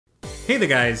Hey there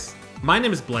guys, my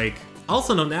name is Blake,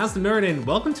 also known as The Nerd, and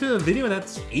welcome to a video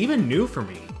that's even new for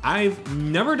me. I've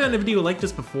never done a video like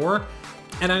this before,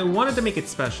 and I wanted to make it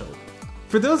special.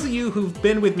 For those of you who've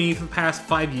been with me for the past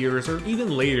 5 years, or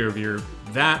even later if you're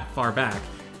that far back,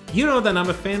 you know that I'm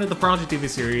a fan of the Project DIVA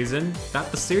series, and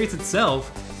that the series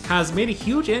itself has made a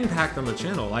huge impact on the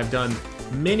channel. I've done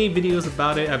many videos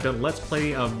about it, I've done Let's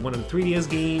Play of one of the 3DS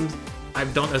games,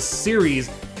 I've done a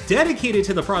series dedicated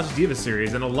to the Project DIVA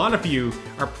series, and a lot of you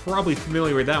are probably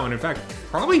familiar with that one. In fact,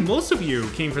 probably most of you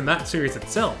came from that series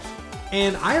itself.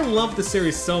 And I love the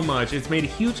series so much, it's made a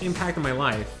huge impact on my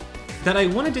life, that I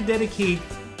wanted to dedicate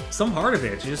some part of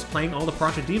it to just playing all the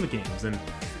Project DIVA games. And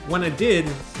when I did,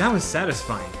 that was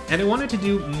satisfying. And I wanted to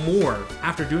do more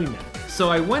after doing that. So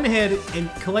I went ahead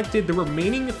and collected the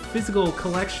remaining physical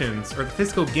collections, or the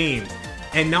physical games,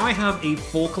 and now I have a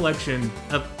full collection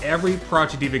of every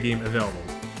Project DIVA game available.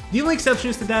 The only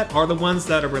exceptions to that are the ones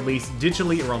that are released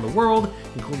digitally around the world,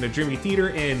 including the Dreamy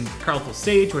Theater and Colorful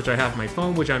Stage, which I have on my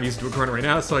phone, which I'm using to record right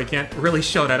now, so I can't really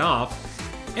show that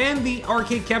off, and the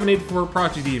arcade cabinet for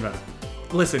Project DIVA.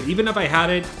 Listen, even if I had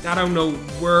it, I don't know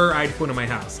where I'd put it in my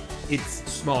house. It's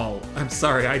small. I'm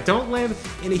sorry, I don't live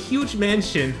in a huge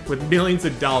mansion with millions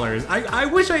of dollars. I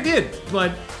wish I did,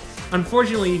 but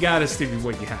unfortunately you gotta stick with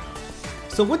what you have.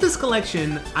 So with this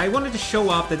collection, I wanted to show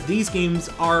off that these games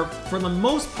are, for the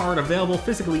most part, available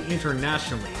physically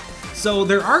internationally. So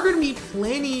there are going to be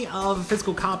plenty of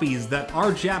physical copies that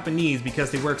are Japanese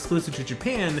because they were exclusive to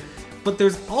Japan, but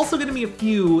there's also going to be a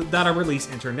few that are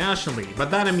released internationally. By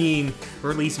that I mean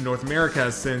released in North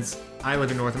America, since I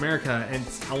live in North America, and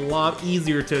it's a lot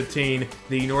easier to obtain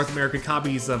the North American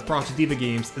copies of Project DIVA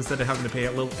games instead of having to pay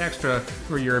a little extra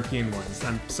for European ones.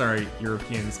 I'm sorry,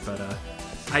 Europeans, but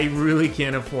I really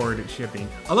can't afford shipping.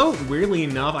 Although, weirdly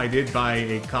enough, I did buy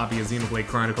a copy of Xenoblade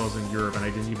Chronicles in Europe, and I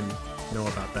didn't even know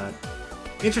about that.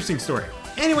 Interesting story.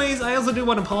 Anyways, I also do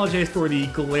want to apologize for the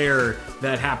glare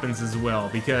that happens as well,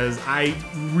 because I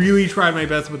really tried my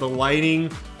best with the lighting,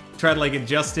 tried to like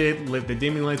adjust it, the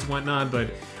dimming lights and whatnot, but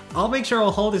I'll make sure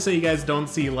I'll hold it so you guys don't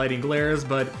see lighting glares,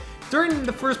 but during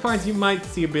the first parts you might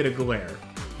see a bit of glare.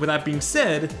 With that being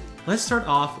said, let's start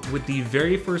off with the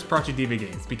very first Project DIVA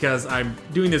games, because I'm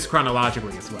doing this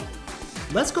chronologically as well.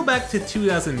 Let's go back to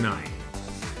 2009.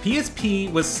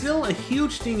 PSP was still a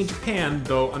huge thing in Japan,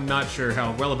 though I'm not sure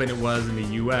how relevant it was in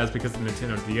the US because of the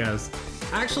Nintendo DS.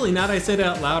 Actually, now that I said it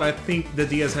out loud, I think the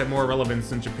DS had more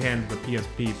relevance in Japan than the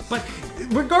PSP. But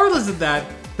regardless of that,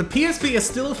 the PSP is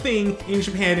still a thing in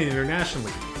Japan and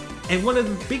internationally. And one of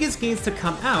the biggest games to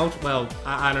come out, well,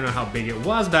 I don't know how big it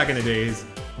was back in the days,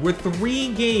 were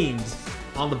 3 games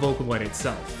on the Vocaloid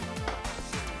itself.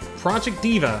 Project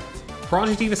DIVA,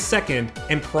 Project DIVA 2nd,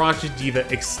 and Project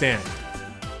DIVA Extend.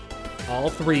 All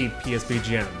 3 PSP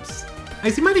gems.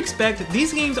 As you might expect,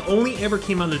 these games only ever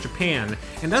came out in Japan,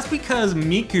 and that's because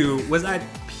Miku was at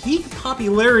peak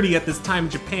popularity at this time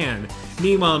in Japan.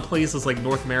 Meanwhile, in places like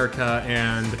North America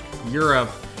and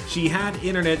Europe, she had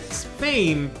internet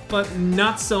fame, but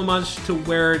not so much to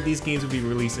where these games would be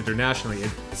released internationally.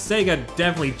 And Sega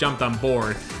definitely jumped on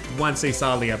board once they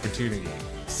saw the opportunity.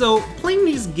 So, playing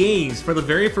these games for the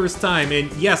very first time, and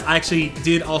yes, I actually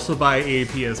did also buy a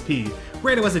PSP.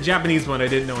 Granted, it was a Japanese one, I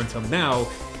didn't know until now.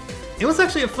 It was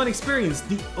actually a fun experience.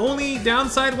 The only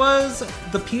downside was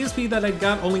the PSP that I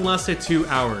got only lasted 2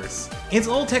 hours. It's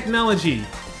old technology.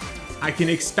 I can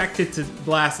expect it to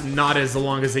last not as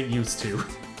long as it used to.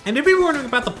 And if you're wondering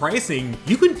about the pricing,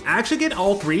 you can actually get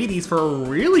all 3 of these for a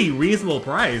really reasonable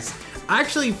price. I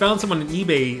actually found someone on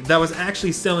eBay that was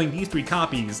actually selling these 3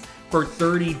 copies for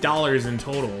 $30 in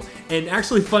total. And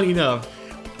actually, funny enough,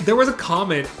 there was a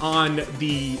comment on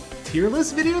the tier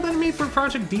list video that I made for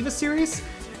Project DIVA series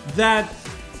that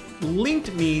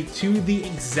linked me to the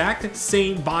exact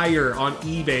same buyer on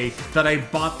eBay that I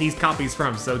bought these copies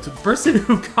from. So to the person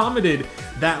who commented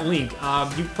that link,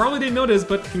 you probably didn't notice,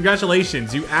 but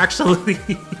congratulations, you actually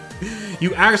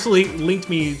linked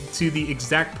me to the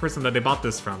exact person that I bought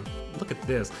this from. Look at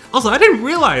this. Also, I didn't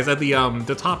realize at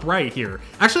the top right here,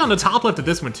 actually on the top left of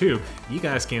this one too, you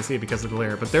guys can't see it because of the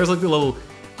glare, but there's like the little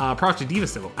Project DIVA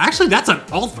symbol. Actually, that's on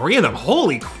all 3 of them.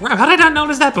 Holy crap, how did I not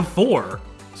notice that before?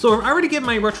 So if I were to give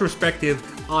my retrospective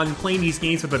on playing these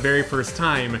games for the very first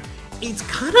time, it's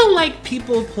kind of like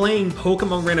people playing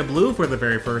Pokemon Red and Blue for the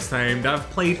very first time that have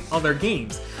played other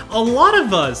games. A lot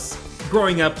of us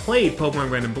growing up played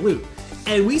Pokemon Red and Blue,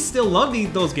 and we still love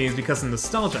those games because of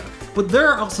nostalgia. But there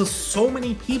are also so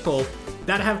many people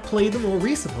that have played the more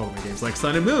recent Pokemon games like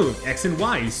Sun and Moon, X and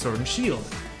Y, Sword and Shield,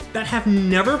 that have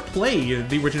never played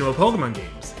the original Pokemon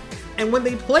games. And when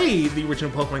they play the original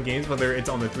Pokemon games, whether it's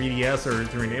on the 3DS or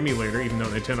through an emulator, even though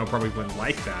Nintendo probably wouldn't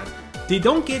like that, they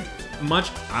don't get much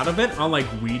out of it, unlike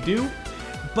we do,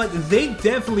 but they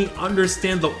definitely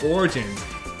understand the origins.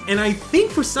 And I think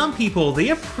for some people, they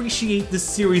appreciate this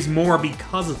series more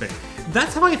because of it.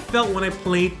 That's how I felt when I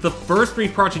played the first 3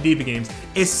 Project DIVA games,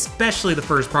 especially the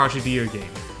first Project DIVA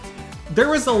game. There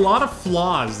was a lot of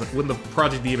flaws with the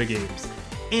Project DIVA games,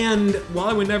 and while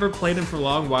I would never play them for a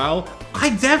long while, I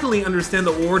definitely understand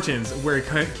the origins of where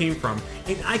it came from,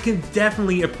 and I can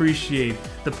definitely appreciate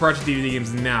the Project DIVA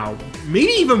games now,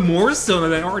 maybe even more so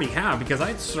than I already have, because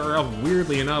I started off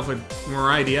weirdly enough with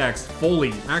Mirai DX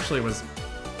fully. Actually, it was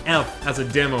F as a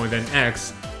demo and then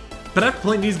X, but after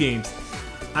playing these games,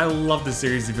 I love the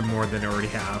series even more than I already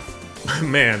have.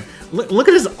 Man, look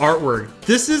at his artwork.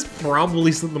 This is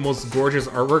probably some of the most gorgeous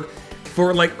artwork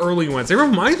for like early ones. It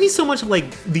reminds me so much of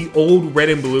like the old Red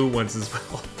and Blue ones as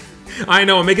well. I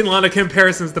know, I'm making a lot of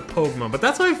comparisons to Pokemon, but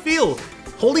that's how I feel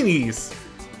holding these.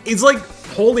 It's like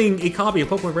holding a copy of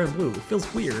Pokemon Red and Blue. It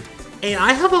feels weird. And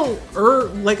I have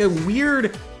a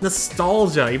weird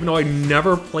nostalgia, even though I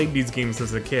never played these games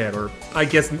as a kid, or I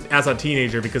guess as a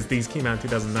teenager, because these came out in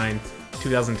 2009,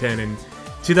 2010, and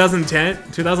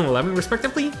 2011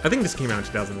 respectively. I think this came out in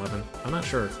 2011. I'm not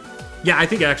sure. Yeah, I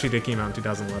think it actually did came out in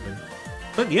 2011.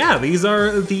 But yeah, these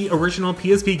are the original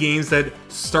PSP games that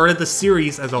started the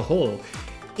series as a whole.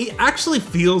 It actually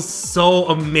feels so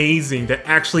amazing to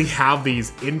actually have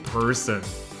these in person.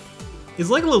 It's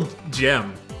like a little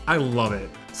gem. I love it.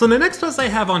 So the next post I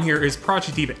have on here is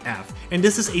Project DIVA F, and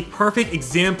this is a perfect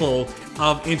example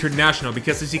of international,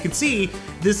 because as you can see,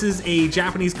 this is a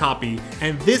Japanese copy,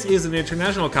 and this is an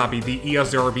international copy, the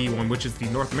ESRB one, which is the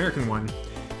North American one.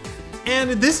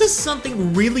 And this is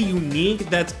something really unique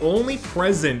that's only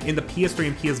present in the PS3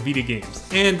 and PS Vita games,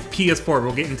 and PS4,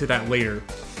 we'll get into that later.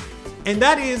 And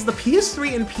that is, the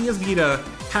PS3 and PS Vita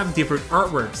have different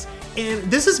artworks, and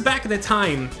this is back at the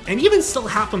time, and even still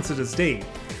happens to this day.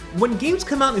 When games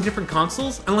come out in different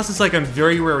consoles, unless it's like on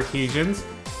very rare occasions,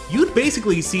 you'd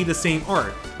basically see the same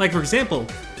art. Like for example,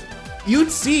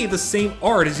 you'd see the same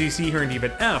art as you see here in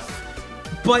DIVA F,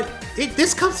 but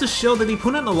this comes to show that they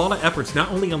put in a lot of efforts, not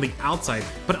only on the outside,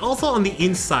 but also on the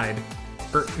inside.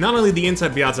 Or not only the inside,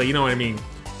 but the outside, you know what I mean,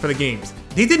 for the games.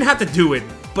 They didn't have to do it,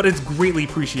 but it's greatly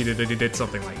appreciated that they did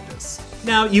something like this.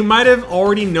 Now, you might have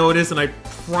already noticed, and I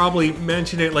probably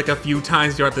mentioned it like a few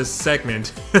times throughout this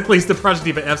segment, at least the Project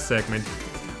DIVA F segment,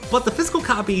 but the physical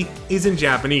copy is in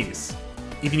Japanese.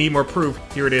 If you need more proof,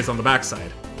 here it is on the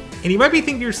backside. And you might be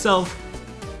thinking to yourself,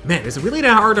 man, is it really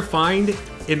that hard to find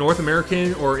a North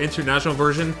American or international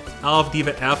version of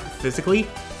DIVA F physically?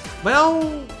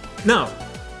 Well, no.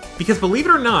 Because believe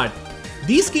it or not,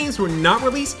 these games were not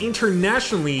released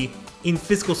internationally in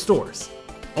physical stores.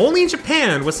 Only in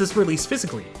Japan was this released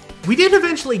physically. We did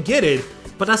eventually get it,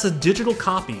 but as a digital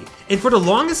copy. And for the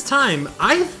longest time,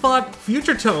 I thought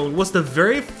Future Tone was the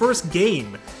very first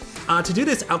game to do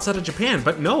this outside of Japan,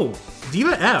 but no.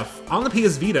 DIVA F on the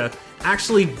PS Vita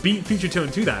actually beat Future Tone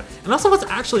to that. And also what's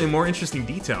actually a more interesting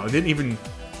detail, I didn't even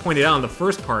point it out in the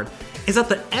first part, is that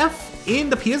the F in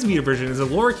the PS Vita version is a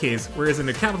lowercase, whereas in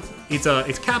the capital,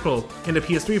 it's capital in the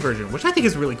PS3 version, which I think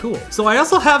is really cool. So I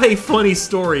also have a funny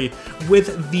story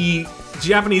with the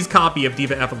Japanese copy of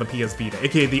DIVA F on the PS Vita,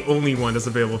 aka the only one that's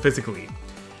available physically.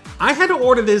 I had to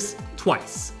order this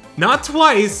twice. Not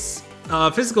twice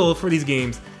physical for these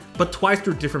games, but twice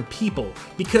through different people.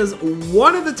 Because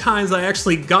one of the times I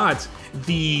actually got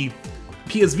the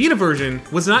PS Vita version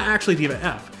was not actually DIVA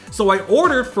F. So I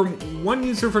ordered from one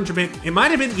user from Japan. It might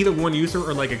have been either one user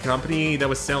or like a company that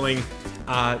was selling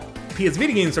PS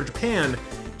Vita games from Japan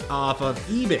off of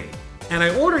eBay. And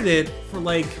I ordered it for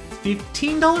like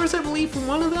 $15, I believe, from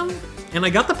one of them. And I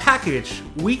got the package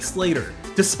weeks later.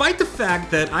 Despite the fact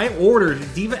that I ordered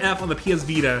DIVA F on the PS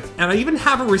Vita, and I even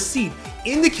have a receipt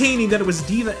indicating that it was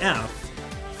DIVA F,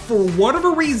 for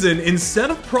whatever reason, instead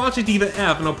of Project DIVA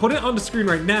F, and I'll put it on the screen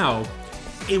right now,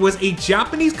 it was a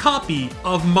Japanese copy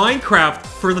of Minecraft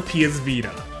for the PS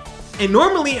Vita. And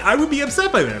normally, I would be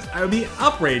upset by this. I would be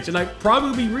outraged, and I'd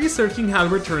probably be researching how to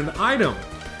return the item.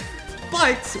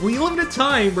 But we live in a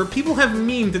time where people have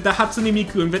memed that the Hatsune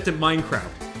Miku invented Minecraft.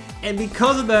 And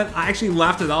because of that, I actually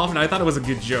laughed it off and I thought it was a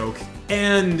good joke.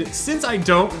 And since I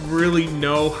don't really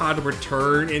know how to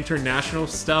return international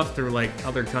stuff through like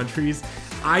other countries,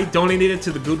 I donated it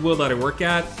to the Goodwill that I work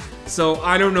at. So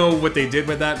I don't know what they did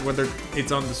with that, whether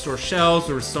it's on the store shelves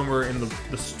or somewhere in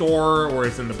the store, or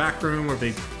it's in the back room, or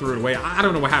they threw it away. I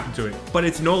don't know what happened to it, but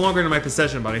it's no longer in my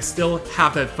possession, but I still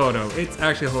have that photo. It's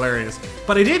actually hilarious.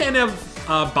 But I did end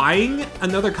up buying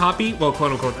another copy, well,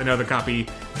 quote unquote, another copy,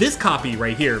 this copy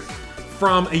right here,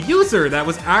 from a user that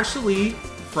was actually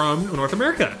from North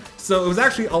America. So it was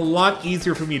actually a lot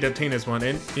easier for me to obtain this one,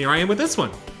 and here I am with this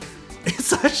one.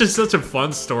 It's actually such a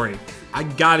fun story. I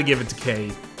gotta give it to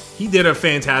Kay. He did a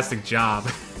fantastic job.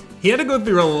 He had to go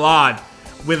through a lot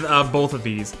with both of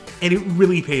these, and it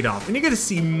really paid off. And you're gonna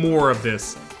see more of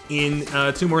this in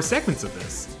 2 more segments of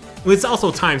this. It's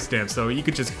also timestamped, so you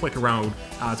could just click around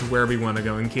to wherever you want to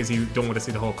go in case you don't want to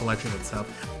see the whole collection and stuff.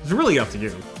 It's really up to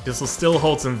you. This will still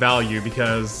hold some value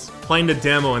because playing the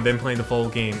demo and then playing the full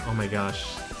game, oh my gosh,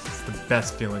 it's the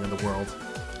best feeling in the world.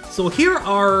 So here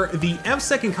are the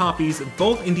F2 copies,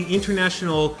 both in the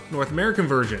international North American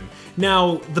version.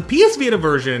 Now, the PS Vita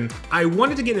version, I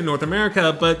wanted to get in North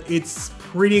America, but it's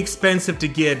pretty expensive to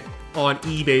get on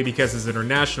eBay because it's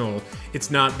international.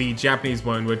 It's not the Japanese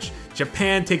one, which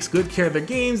Japan takes good care of their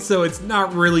games, so it's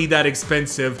not really that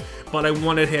expensive, but I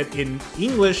wanted it in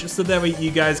English so that way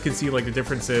you guys can see like the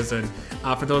differences, and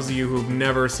for those of you who've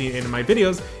never seen any of my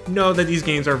videos, know that these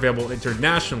games are available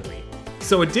internationally.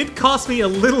 So it did cost me a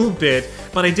little bit,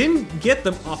 but I didn't get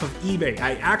them off of eBay.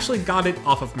 I actually got it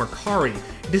off of Mercari.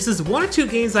 This is 1 or 2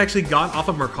 games I actually got off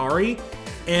of Mercari,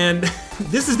 and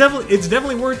this is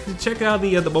definitely worth to check out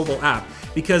the mobile app,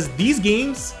 because these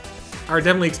games are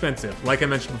definitely expensive, like I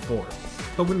mentioned before.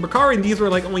 But with Mercari, these were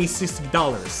like only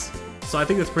 $60. So I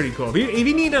think that's pretty cool. If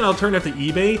you need an alternative to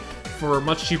eBay for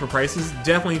much cheaper prices,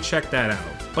 definitely check that out.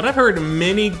 But I've heard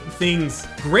many things,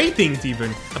 great things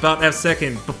even, about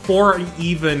F2 before I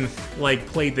even like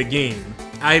played the game.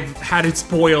 I've had it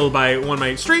spoiled by one of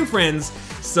my stream friends,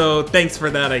 so thanks for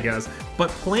that, I guess.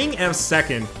 But playing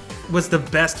F2 was the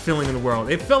best feeling in the world.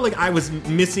 It felt like I was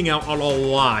missing out on a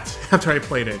lot after I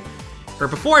played it. Or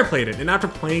before I played it, and after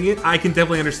playing it, I can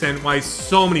definitely understand why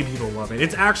so many people love it.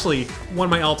 It's actually one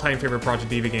of my all-time favorite Project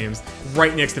Diva games,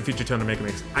 right next to Future Tone and Mega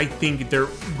Mix. I think they're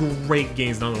great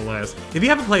games nonetheless. If you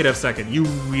haven't played F2, you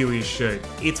really should.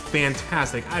 It's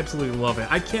fantastic. I absolutely love it.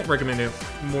 I can't recommend it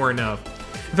more enough.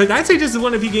 In fact, I'd say this is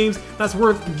one of the games that's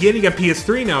worth getting a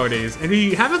PS3 nowadays. And if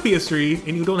you have a PS3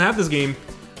 and you don't have this game,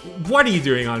 what are you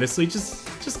doing, honestly?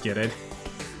 Just get it.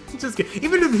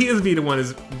 Even the PS Vita one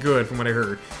is good from what I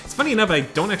heard. It's funny enough, I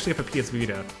don't actually have a PS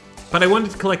Vita, but I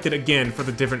wanted to collect it again for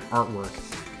the different artwork.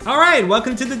 Alright,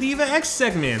 welcome to the Diva X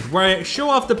segment, where I show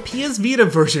off the PS Vita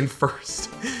version first.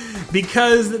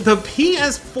 Because the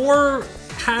PS4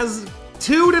 has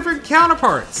 2 different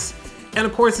counterparts. And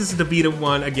of course, this is the Vita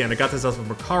one. Again, I got this off of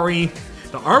Mercari.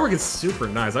 The artwork is super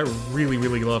nice. I really,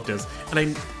 really love this. And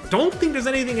I don't think there's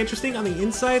anything interesting on the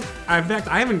inside. In fact,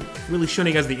 I haven't really shown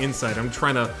you guys the inside. I'm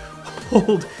trying to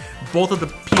hold both of the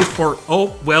PS4.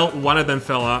 Oh, well, one of them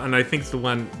fell out, and I think it's the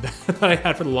one that I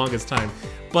had for the longest time.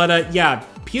 But yeah,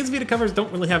 PS Vita covers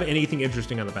don't really have anything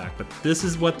interesting on the back, but this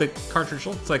is what the cartridge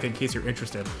looks like in case you're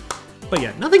interested. But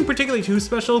yeah, nothing particularly too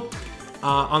special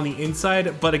on the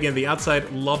inside, but again, the outside,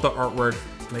 love the artwork,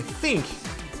 and I think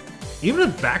even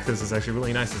the back this is actually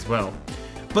really nice as well.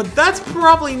 But that's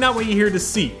probably not what you're here to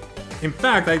see. In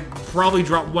fact, I probably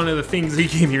dropped one of the things that you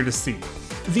came here to see.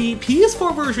 The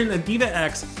PS4 version of Diva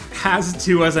X has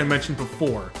 2, as I mentioned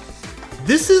before.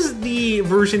 This is the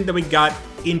version that we got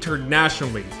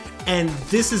internationally, and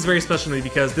this is very special to me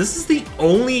because this is the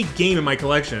only game in my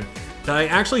collection that I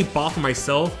actually bought for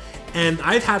myself, and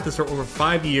I've had this for over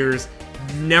 5 years,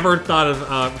 never thought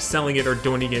of selling it or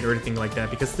donating it or anything like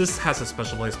that, because this has a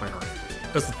special place in my heart.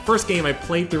 It was the first game I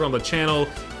played through on the channel,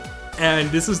 and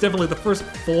this was definitely the first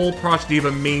full Project Diva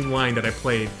mainline that I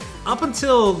played. Up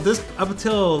until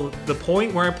the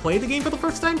point where I played the game for the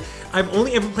first time, I've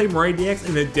only ever played Mirai DX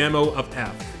in the demo of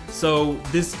F. So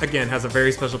this, again, has a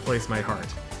very special place in my heart.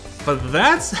 But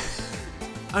that's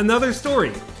another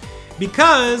story.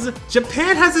 Because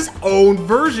Japan has its own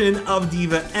version of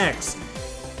Diva X.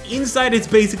 Inside, it's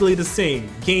basically the same,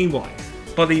 game-wise.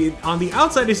 But on the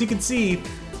outside, as you can see,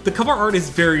 the cover art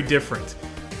is very different.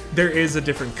 There is a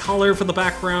different color for the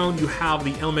background, you have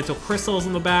the elemental crystals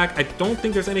in the back, I don't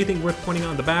think there's anything worth pointing out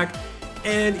on the back.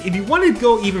 And if you want to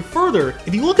go even further,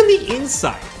 if you look at the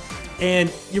inside, and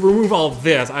you remove all of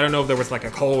this, I don't know if there was like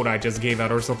a code I just gave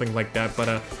out or something like that, but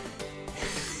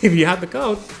if you have the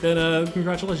code, then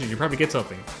congratulations, you probably get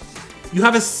something. You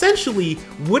have essentially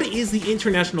what is the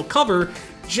international cover,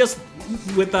 just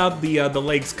without the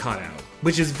legs cut out,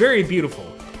 which is very beautiful.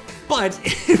 But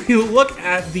if you look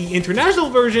at the international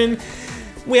version,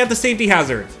 we have the safety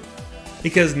hazard.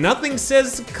 Because nothing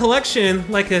says collection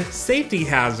like a safety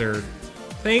hazard.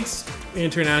 Thanks,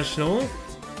 International.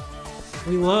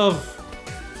 We love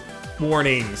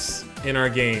warnings in our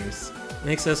games.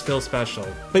 Makes us feel special.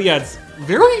 But yeah, it's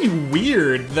very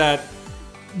weird that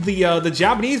the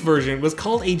Japanese version was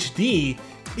called HD,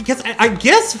 Because I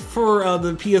guess for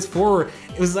the PS4,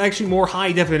 it was actually more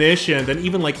high definition than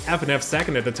even like FNF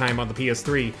Second at the time on the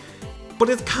PS3. But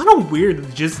it's kind of weird to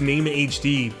just name it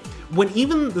HD when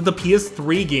even the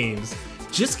PS3 games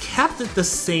just kept it the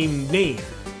same name.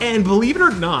 And believe it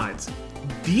or not,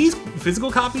 these physical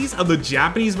copies of the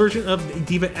Japanese version of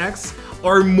DIVA X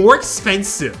are more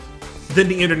expensive than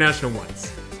the international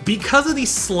ones because of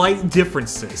these slight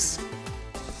differences.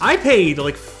 I paid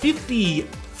like $50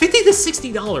 to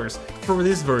 $60 for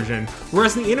this version,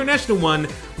 whereas the international one,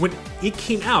 when it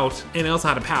came out, and it also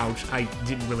had a pouch, I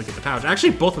didn't really get the pouch.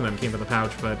 Actually, both of them came with a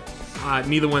pouch, but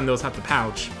neither one of those had the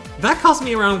pouch. That cost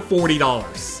me around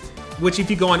 $40, which if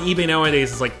you go on eBay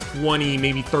nowadays is like $20,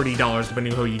 maybe $30,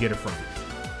 depending on who you get it from.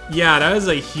 Yeah, that is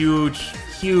a huge,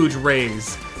 huge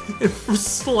raise for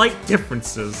slight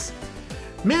differences.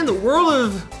 Man, the world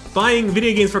of buying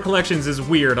video games for collections is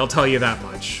weird, I'll tell you that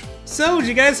much. So, do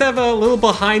you guys have a little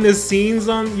behind the scenes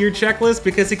on your checklist?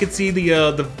 Because you can see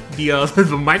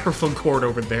the microphone cord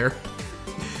over there.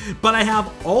 But I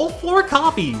have all 4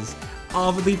 copies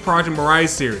of the Project Mirai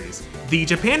series. The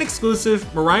Japan exclusive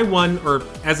Mirai 1, or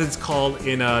as it's called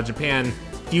in Japan,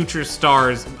 Future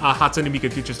Stars, Hatsune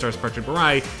Miku Future Stars Project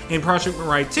Mirai, and Project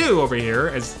Mirai 2 over here,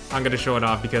 as I'm going to show it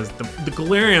off because the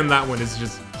glare on that one is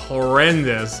just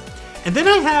horrendous. And then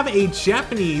I have a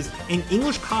Japanese and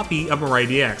English copy of Mirai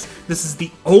DX. This is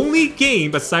the only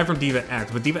game, aside from DIVA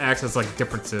X, but DIVA X has like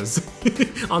differences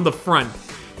on the front,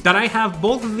 that I have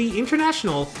both the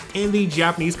international and the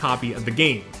Japanese copy of the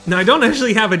game. Now, I don't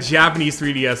actually have a Japanese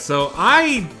 3DS, so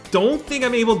I don't think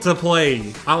I'm able to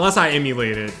play, unless I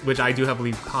emulate it, which I do have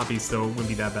copies, so it wouldn't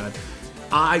be that bad.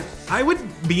 I would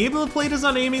be able to play this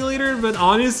on an emulator, but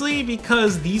honestly,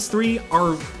 because these 3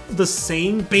 are the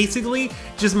same, basically,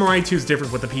 just Mirai 2 is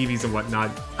different with the PVs and whatnot,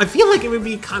 I feel like it would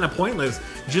be kind of pointless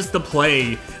just to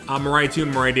play Mirai 2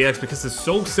 and Mirai DX because it's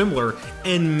so similar,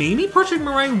 and maybe Project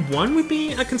Mirai 1 would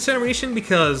be a consideration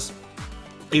because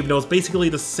even though it's basically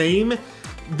the same,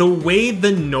 the way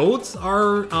the notes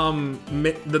are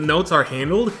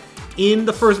handled in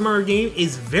the first Mario game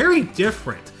is very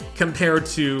different compared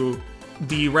to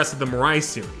the rest of the Mirai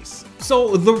series.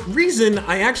 So the reason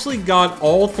I actually got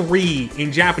all 3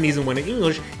 in Japanese and 1 in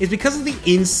English is because of the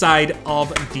inside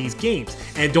of these games.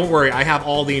 And don't worry, I have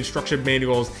all the instruction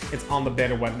manuals, it's on the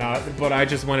bed and whatnot, but I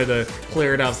just wanted to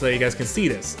clear it out so that you guys can see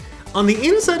this. On the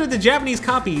inside of the Japanese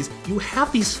copies, you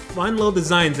have these fun little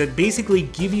designs that basically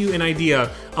give you an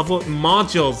idea of what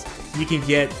modules you can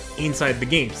get inside the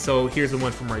game. So here's the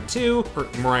one from Mirai 2, or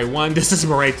Mirai 1, this is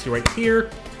Mirai 2 right here.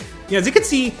 Yeah, as you can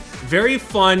see, very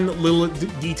fun little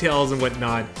details and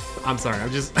whatnot. I'm sorry,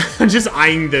 I'm just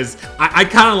eyeing this. I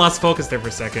kind of lost focus there for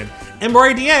a second. And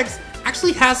Mirai DX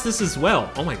actually has this as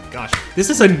well. Oh my gosh, this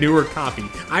is a newer copy.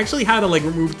 I actually had to like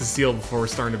remove the seal before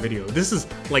starting the video. This is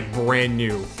like brand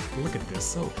new. Look at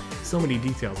this, so many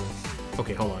details.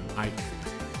 Okay, hold on.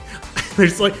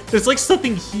 There's like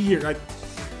something here.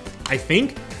 I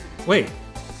think. Wait.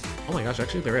 Oh my gosh,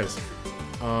 actually there is.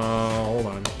 Hold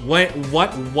on.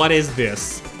 What is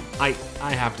this? I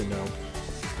have to know.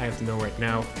 I have to know right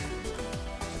now.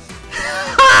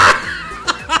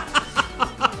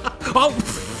 Oh!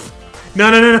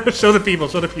 No. Show the people,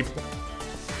 show the people.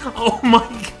 Oh my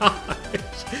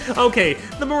gosh. Okay,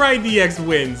 the Mirai DX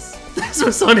wins. This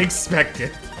was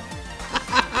unexpected.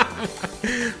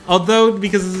 Although,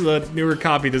 because this is a newer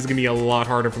copy, this is going to be a lot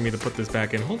harder for me to put this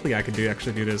back in. Hopefully I can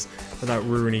actually do this without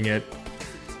ruining it.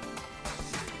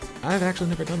 I've actually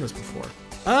never done this before.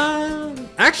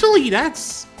 Actually,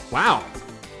 wow.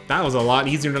 That was a lot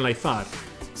easier than I thought.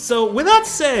 So, with that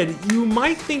said, you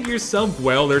might think to yourself,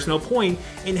 well, there's no point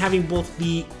in having both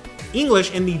the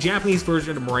English and the Japanese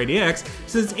version of Mirai DX,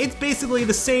 since it's basically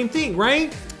the same thing,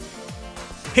 right?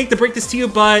 Hate to break this to you,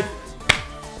 but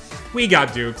we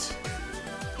got duped.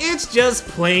 It's just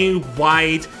plain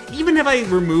white. Even if I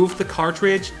remove the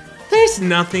cartridge, there's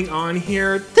nothing on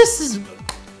here. This is...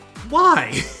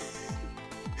 why?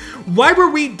 Why were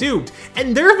we duped?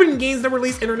 And there have been games that were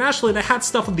released internationally that had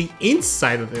stuff on the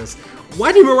inside of this.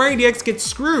 Why did Mirai DX get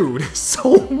screwed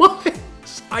so much?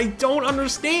 I don't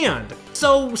understand.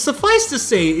 So suffice to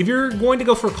say, if you're going to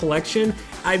go for a collection,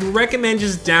 I'd recommend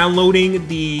just downloading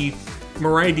the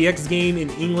Mirai DX game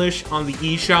in English on the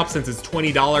eShop since it's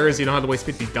 $20. You don't have to waste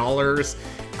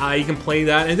 $50. You can play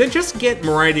that, and then just get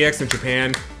Mirai DX in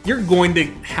Japan. You're going to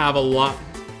have a lot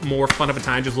more fun of a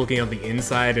time just looking at the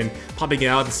inside and popping it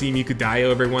out to see Miku Dio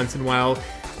every once in a while.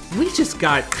 We just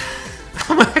got...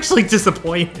 I'm actually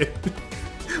disappointed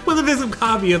with a physical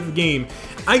copy of the game.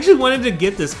 I actually wanted to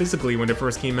get this physically when it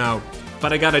first came out,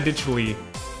 but I got it digitally.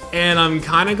 And I'm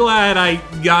kind of glad I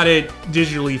got it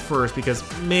digitally first because,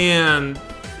 man,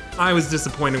 I was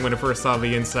disappointed when I first saw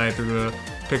the inside through the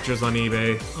pictures on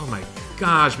eBay. Oh my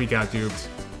gosh, we got duped.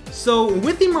 So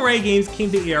with the Mirai games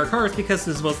came the AR cards because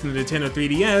this was the Nintendo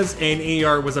 3DS and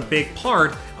AR was a big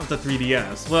part of the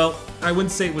 3DS. Well, I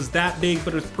wouldn't say it was that big,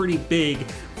 but it was pretty big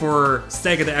for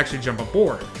Sega to actually jump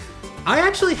aboard. I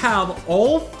actually have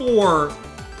all 4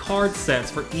 card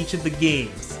sets for each of the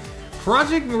games.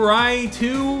 Project Mirai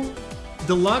 2,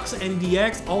 Deluxe, and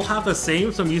DX all have the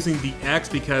same, so I'm using the X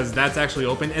because that's actually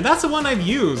open, and that's the one I've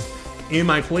used in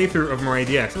my playthrough of Mirai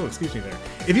DX. Oh, excuse me there.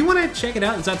 If you want to check it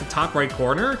out, it's at the top right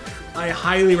corner. I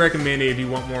highly recommend it if you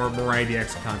want more Mirai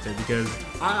DX content because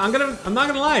I'm not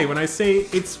gonna lie when I say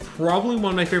it's probably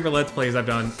one of my favorite Let's Plays I've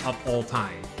done of all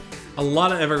time. A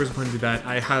lot of effort was put into that.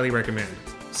 I highly recommend.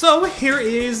 So here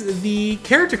is the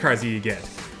character cards that you get.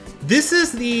 This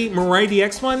is the Mirai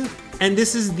DX one, and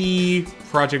this is the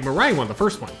Project Mirai one, the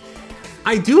first one.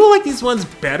 I do like these ones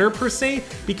better per se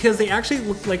because they actually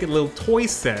look like a little toy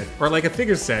set or like a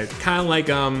figure set, kind of like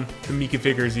the Miku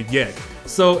figures you get.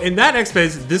 So in that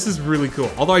aspect, this is really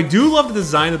cool. Although I do love the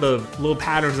design of the little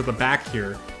patterns at the back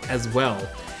here as well.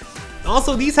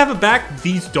 Also, these have a back,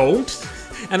 these don't.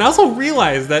 And I also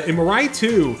realized that in Mirai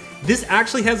 2, this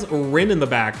actually has Rin in the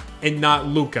back and not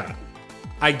Luca.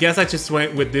 I guess I just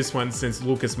went with this one since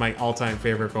Luca's my all-time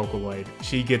favorite Vocaloid.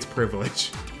 She gets privilege.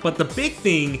 But the big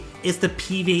thing is the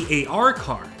PV AR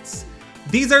cards.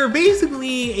 These are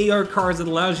basically AR cards that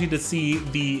allows you to see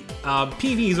the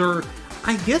PVs, or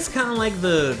I guess kind of like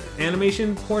the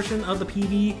animation portion of the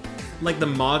PV, like the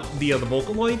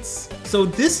Vocaloids. So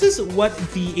this is what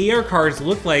the AR cards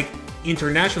look like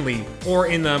internationally, or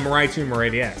in the Mirai 2 and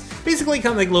Mirai DX. Basically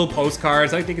kind of like little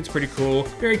postcards. I think it's pretty cool.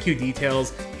 Very cute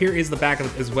details. Here is the back of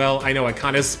it as well. I know I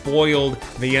kind of spoiled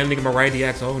the ending of Mirai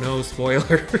DX. Oh no,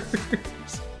 spoilers.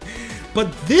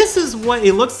 But this is what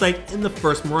it looks like in the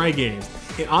first Mirai games.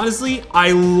 And honestly,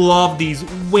 I love these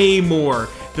way more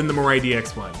than the Mirai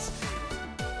DX ones.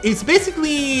 It's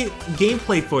basically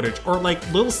gameplay footage or like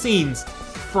little scenes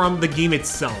from the game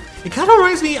itself. It kind of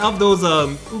reminds me of those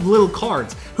little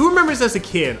cards. Who remembers as a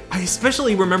kid? I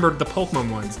especially remember the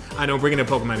Pokemon ones. I know, bringing up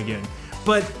Pokemon again.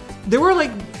 But there were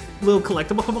like little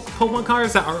collectible Pokemon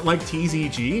cards that aren't like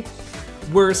TCG,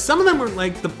 where some of them were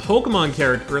like the Pokemon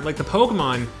character, or like the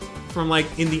Pokemon from like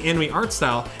in the anime art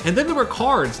style, and then there were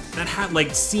cards that had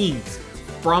like scenes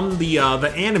from the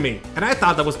anime, and I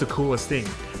thought that was the coolest thing.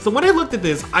 So when I looked at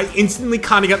this, I instantly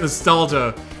kind of got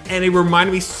nostalgia, and it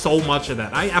reminded me so much of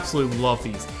that. I absolutely love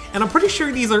these, and I'm pretty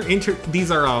sure these are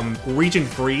region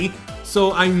free.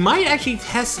 So I might actually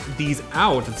test these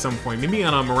out at some point, maybe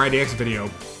on a Mirai DX video.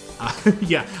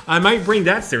 Yeah, I might bring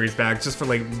that series back just for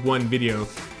like one video,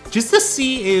 just to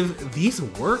see if these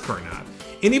work or not.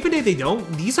 And even if they don't,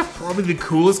 these are probably the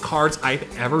coolest cards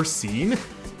I've ever seen.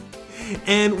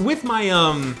 And with my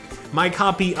my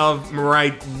copy of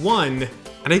Mirai 1,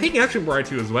 and I think actually Mirai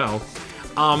 2 as well,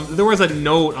 there was a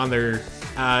note on there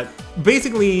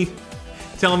basically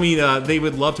telling me they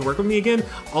would love to work with me again.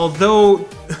 Although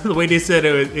the way they said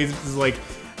it was like,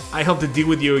 I hope to deal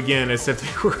with you again, as if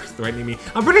they were threatening me.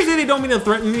 I'm pretty sure they don't mean to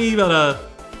threaten me, but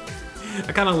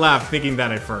I kind of laughed thinking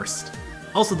that at first.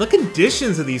 Also, the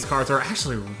conditions of these cards are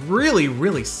actually really,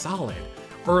 really solid.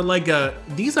 Or like,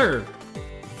 these are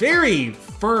very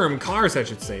firm cards, I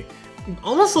should say.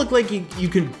 Almost look like you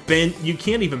can bend, you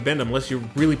can't even bend them unless you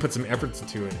really put some efforts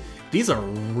into it. These are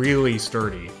really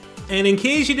sturdy. And in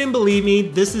case you didn't believe me,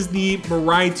 this is the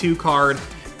Mirai 2 card.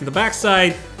 On the back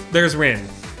side, there's Rin.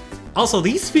 Also,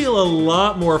 these feel a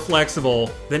lot more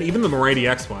flexible than even the Mirai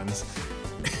DX ones.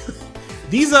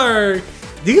 These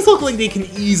look like they can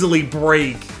easily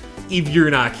break if you're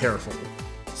not careful.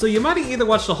 So you might either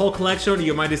watch the whole collection or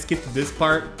you might have skipped to this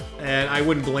part, and I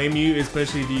wouldn't blame you,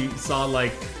 especially if you saw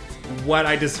like what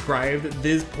I described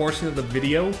this portion of the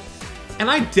video. And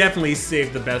I definitely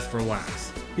saved the best for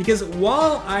last. Because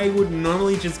while I would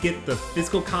normally just get the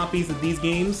physical copies of these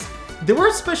games, there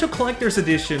were special collector's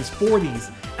editions for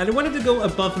these, and I wanted to go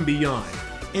above and beyond.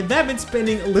 And that meant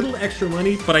spending a little extra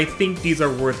money, but I think these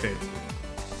are worth it.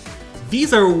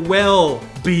 These are well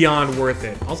beyond worth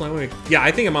it. Also, yeah,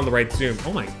 I think I'm on the right zoom.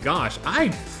 Oh my gosh, I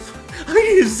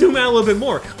need to zoom out a little bit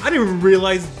more. I didn't even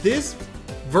realize this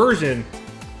version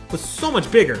was so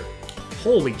much bigger.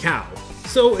 Holy cow.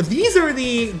 So these are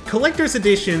the collector's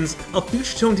editions of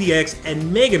Future Tone DX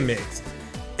and Mega Mix.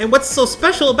 And what's so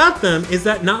special about them is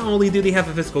that not only do they have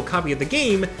a physical copy of the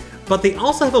game, but they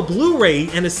also have a Blu-ray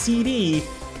and a CD,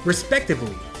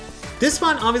 respectively. This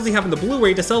one obviously having the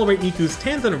Blu-ray to celebrate Miku's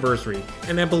 10th anniversary,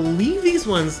 and I believe these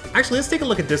ones, actually let's take a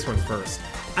look at this one first.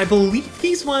 I believe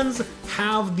these ones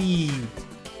have the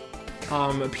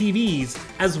PVs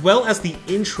as well as the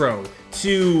intro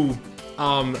to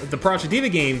the Project Diva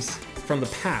games from the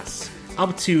past,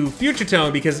 up to Future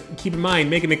Tone, because keep in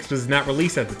mind, Megamix was not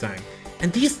released at the time.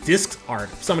 And these disc art,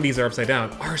 some of these are upside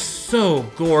down, are so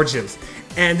gorgeous.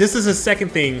 And this is the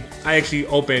second thing I actually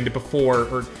opened before,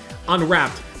 or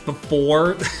unwrapped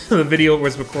before the video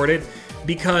was recorded,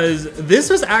 because this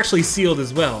was actually sealed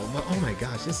as well. But oh my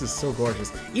gosh, this is so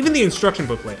gorgeous. Even the instruction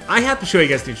booklet. I have to show you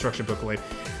guys the instruction booklet.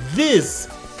 This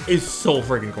is so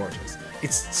freaking gorgeous.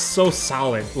 It's so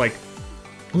solid. Like,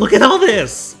 look at all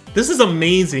this. This is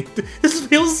amazing. This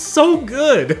feels so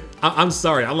good. I'm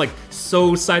sorry. I'm like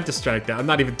so side distracted. I'm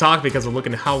not even talking because I'm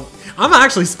looking at how I'm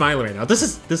actually smiling right now. This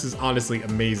is honestly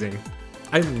amazing.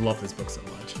 I love this book so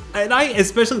much. And I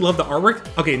especially love the artwork.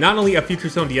 Okay, not only a Future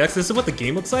Tone DX, this is what the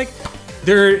game looks like.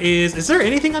 Is there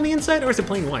anything on the inside, or is it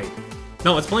plain white?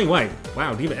 No, it's plain white.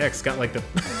 Wow, Diva X got like the...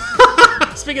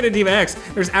 Speaking of Diva X,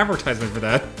 there's advertisement for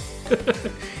that.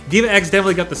 Diva X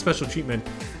definitely got the special treatment.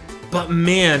 But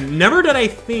man, never did I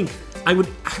think I would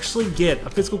actually get a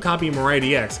physical copy of Mirai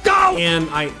DX. Go! And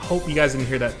I hope you guys didn't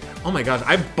hear that. Oh my gosh,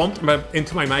 I bumped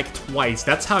into my mic twice.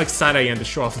 That's how excited I am to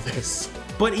show off this.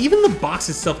 But even the box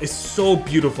itself is so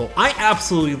beautiful. I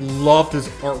absolutely love this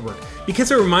artwork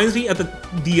because it reminds me of the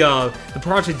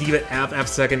Project Diva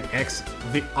FF2 X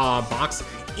box.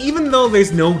 Even though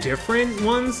there's no different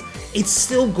ones, it's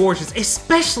still gorgeous,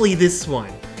 especially this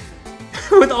one.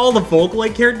 With all the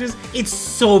Vocaloid characters, it's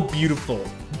so beautiful.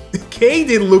 Kay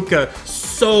did Luca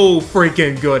so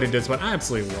freaking good in this one. I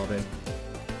absolutely love it.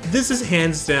 This is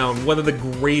hands down one of the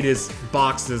greatest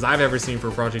boxes I've ever seen for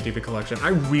a Project Diva collection. I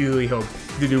really hope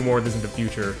to do more of this in the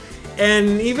future.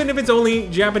 And even if it's only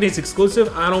Japanese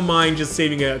exclusive, I don't mind just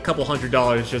saving a couple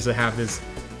 $100 just to have this,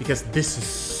 because this is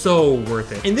so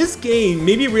worth it. In this game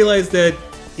made me realize that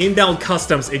inbound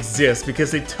customs exist,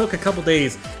 because it took a couple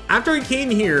days after it came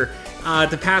here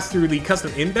to pass through the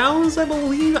custom inbounds, I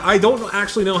believe. I don't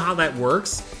actually know how that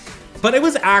works, but it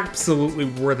was absolutely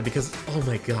worth it because, oh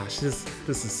my gosh, this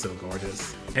is so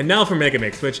gorgeous. And now for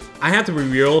Megamix, which I have to be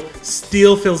real,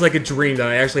 still feels like a dream that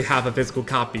I actually have a physical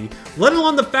copy, let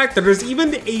alone the fact that there's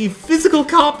even a physical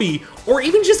copy, or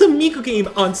even just a Miku game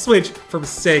on Switch from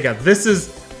Sega. This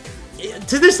is,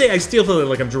 to this day, I still feel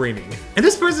like I'm dreaming. And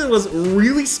this person was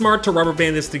really smart to rubber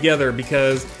band this together,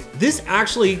 because this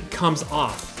actually comes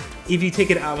off if you take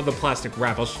it out of the plastic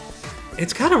wrap.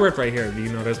 It's kind of ripped right here, do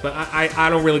you notice? But I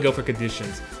don't really go for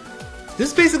conditions.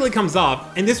 This basically comes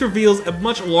off, and this reveals a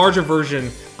much larger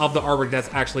version of the artwork that's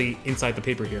actually inside the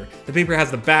paper here. The paper has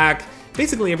the back,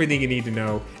 basically everything you need to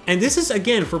know. And this is,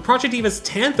 again, for Project Diva's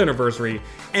 10th anniversary,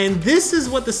 and this is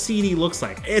what the CD looks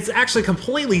like. It's actually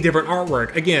completely different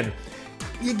artwork. Again,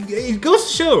 it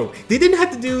goes to show, they didn't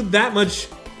have to do that much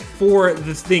for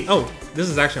this thing. Oh, this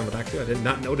is actually on the back too, I did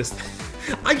not notice that.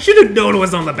 I should have known it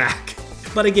was on the back.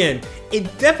 But again, it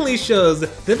definitely shows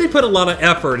that they put a lot of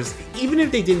effort, even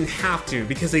if they didn't have to,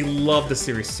 because they love the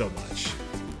series so much.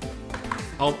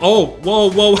 Oh,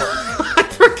 whoa. I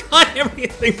forgot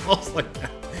everything else like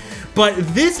that. But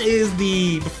this is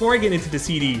before I get into the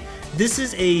CD, this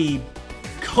is a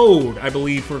code, I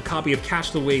believe, for a copy of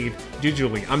Catch the Wave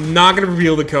digitally. I'm not going to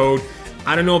reveal the code.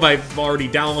 I don't know if I've already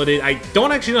downloaded it. I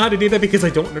don't actually know how to do that because I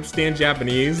don't understand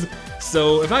Japanese.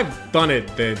 So if I've done it,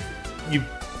 then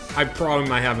I probably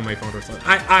might have it on my phone or something.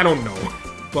 I don't know.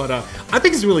 But I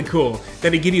think it's really cool that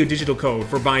they give you a digital code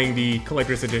for buying the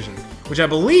collector's edition, which I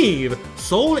believe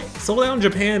sold out in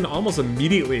Japan almost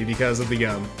immediately because of the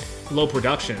low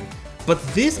production. But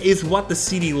this is what the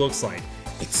CD looks like.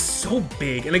 It's so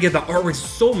big, and again, the artwork's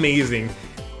so amazing.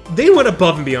 They went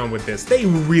above and beyond with this. They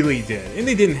really did, and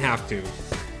they didn't have to.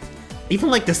 Even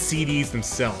like the CDs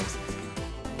themselves.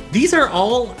 These are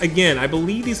all, again, I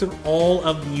believe these are all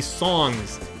of the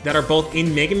songs that are both in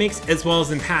Megamix as well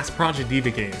as in past Project Diva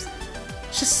games.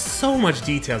 Just so much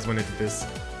details went into this.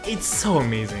 It's so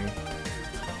amazing.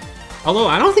 Although,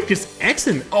 I don't think just X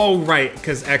and... Oh, right,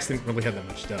 because X didn't really have that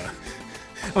much, duh.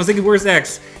 I was thinking, where's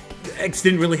X? X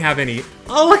didn't really have any.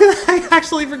 Oh, look at that, I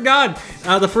actually forgot.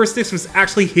 The first disc was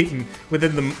actually hidden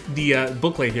within the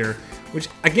booklet here, which,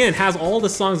 again, has all the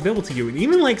songs available to you, and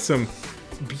even, like, some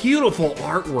beautiful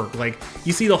artwork. Like,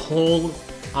 you see the whole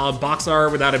box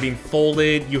art without it being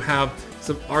folded. You have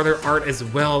some other art as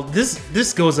well.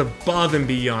 This goes above and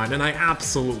beyond, and I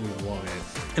absolutely love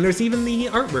it. And there's even the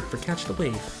artwork for Catch the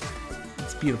Wave.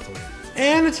 It's beautiful.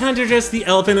 And time to address the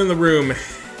elephant in the room.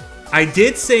 I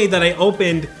did say that I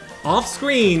opened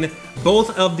off-screen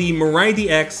both of the Mirai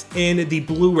DX and the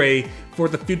Blu-ray for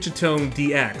the Future Tone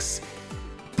DX,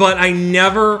 but I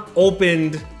never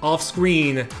opened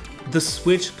off-screen the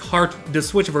Switch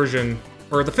version,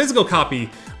 or the physical copy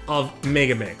of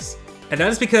Megamix. And that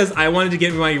is because I wanted to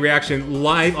get my reaction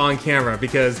live on camera,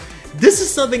 because this is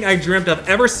something I dreamt of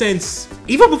ever since,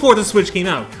 even before the Switch came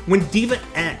out. When DIVA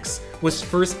X was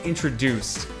first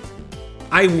introduced,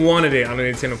 I wanted it on a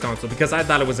Nintendo console because I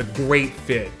thought it was a great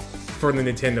fit for the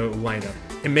Nintendo lineup.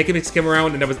 And Megamix came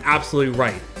around and I was absolutely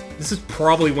right. This is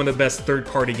probably one of the best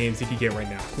third-party games you can get right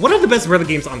now. One of the best retro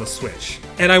games on the Switch.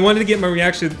 And I wanted to get my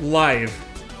reaction live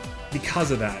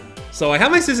because of that. So I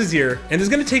have my scissors here, and it's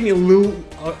gonna take me a little,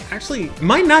 actually, it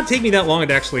might not take me that long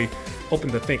to actually open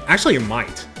the thing. Actually, it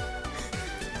might.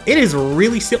 It is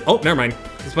really sealed. Oh, never mind.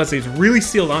 I was about to say it's really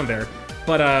sealed on there.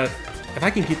 But if I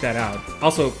can get that out.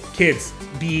 Also, kids,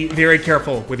 be very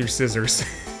careful with your scissors.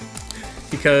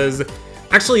 Because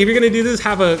actually, if you're gonna do this,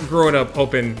 have a grown-up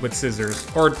open with scissors.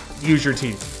 Or use your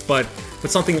teeth. But with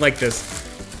something like this,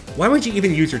 why would you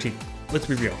even use your teeth? Let's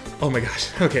be real. Oh my gosh.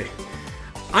 Okay.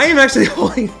 I am actually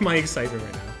holding my excitement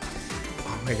right now.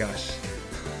 Oh my gosh.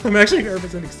 I'm actually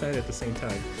nervous and excited at the same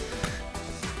time.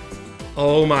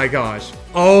 Oh my gosh.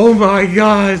 Oh my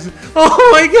gosh. Oh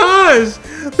my gosh.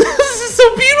 This is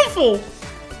so beautiful.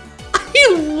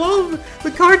 I love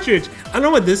the cartridge. I don't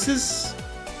know what this is.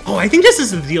 Oh, I think this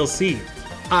is the DLC.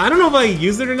 I don't know if I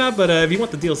used it or not, but if you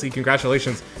want the DLC,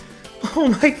 congratulations.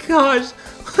 Oh my gosh.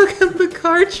 Look at the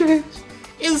cartridge.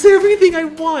 It's everything I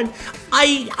want.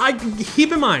 I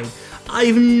keep in mind,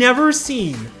 I've never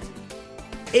seen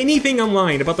anything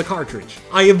online about the cartridge.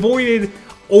 I avoided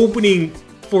opening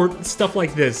for stuff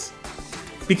like this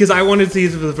because I wanted to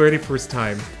use it for the very first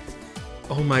time.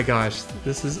 Oh my gosh,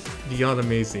 this is beyond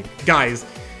amazing. Guys,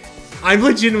 I'm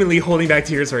legitimately holding back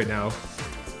tears right now.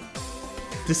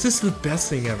 This is the best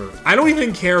thing ever. I don't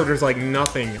even care if there's like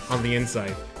nothing on the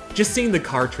inside. Just seeing the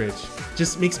cartridge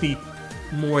just makes me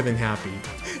more than happy.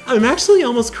 I'm actually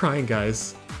almost crying,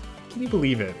 guys. Can you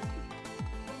believe it?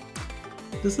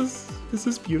 This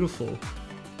is beautiful.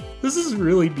 This is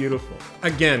really beautiful.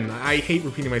 Again, I hate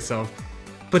repeating myself,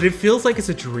 but it feels like it's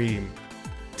a dream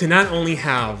to not only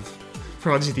have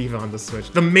Project DIVA on the Switch,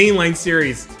 the mainline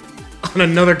series on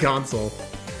another console,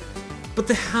 but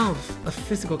to have a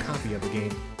physical copy of the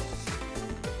game.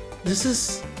 This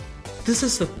is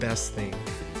the best thing.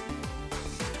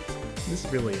 This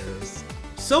really is.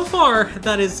 So far,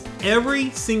 that is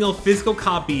every single physical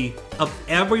copy of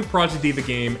every Project DIVA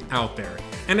game out there.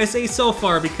 And I say so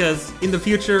far because in the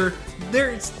future,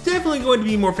 there's definitely going to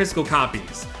be more physical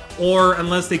copies. Or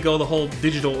unless they go the whole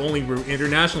digital-only route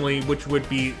internationally, which would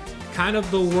be kind of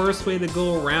the worst way to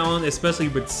go around, especially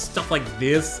with stuff like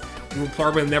this. Will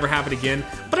probably never happen again.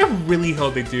 But I really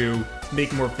hope they do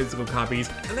make more physical copies,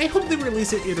 and I hope they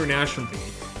release it internationally.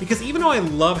 Because even though I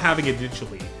love having it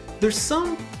digitally, there's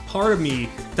some part of me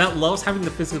that loves having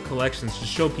the physical collections to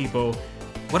show people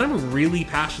what I'm really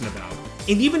passionate about.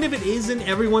 And even if it isn't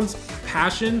everyone's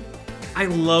passion, I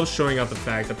love showing out the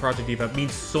fact that Project DIVA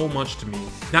means so much to me,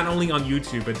 not only on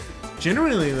YouTube, but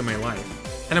generally in my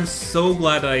life. And I'm so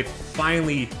glad that I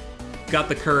finally got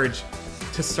the courage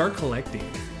to start collecting.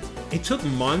 It took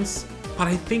months, but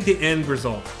I think the end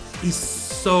result is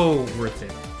so worth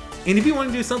it. And if you want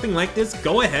to do something like this,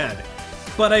 go ahead.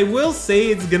 But I will say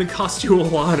it's gonna cost you a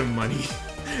lot of money.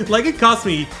 Like it cost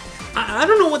me, I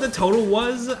don't know what the total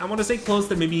was. I want to say close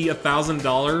to maybe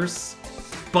 $1,000.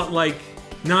 But like,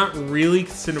 not really,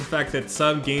 considering the fact that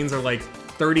some games are like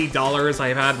 $30.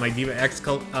 I've had my DIVA X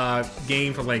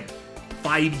game for like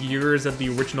 5 years at the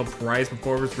original price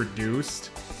before it was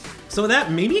reduced. So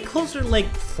that may be closer to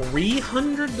like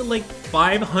 $300 to like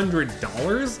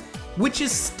 $500, which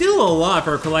is still a lot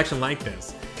for a collection like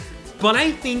this. But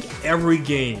I think every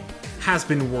game has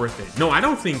been worth it. No, I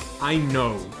don't think, I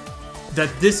know that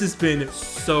this has been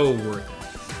so worth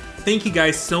it. Thank you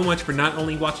guys so much for not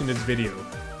only watching this video,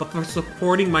 but for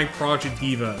supporting my Project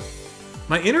DIVA,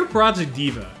 my inner Project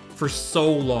DIVA, for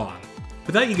so long.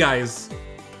 Without you guys,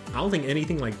 I don't think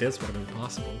anything like this would have been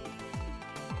possible.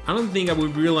 I don't think I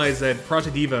would realize that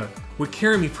Project DIVA would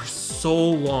carry me for so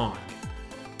long.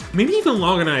 Maybe even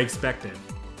longer than I expected.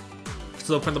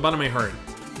 So from the bottom of my heart,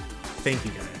 thank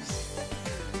you guys.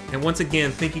 And once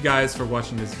again, thank you guys for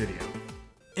watching this video.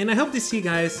 And I hope to see you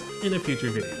guys in a future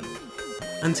video.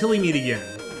 Until we meet again,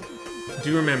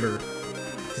 do remember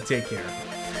to take care.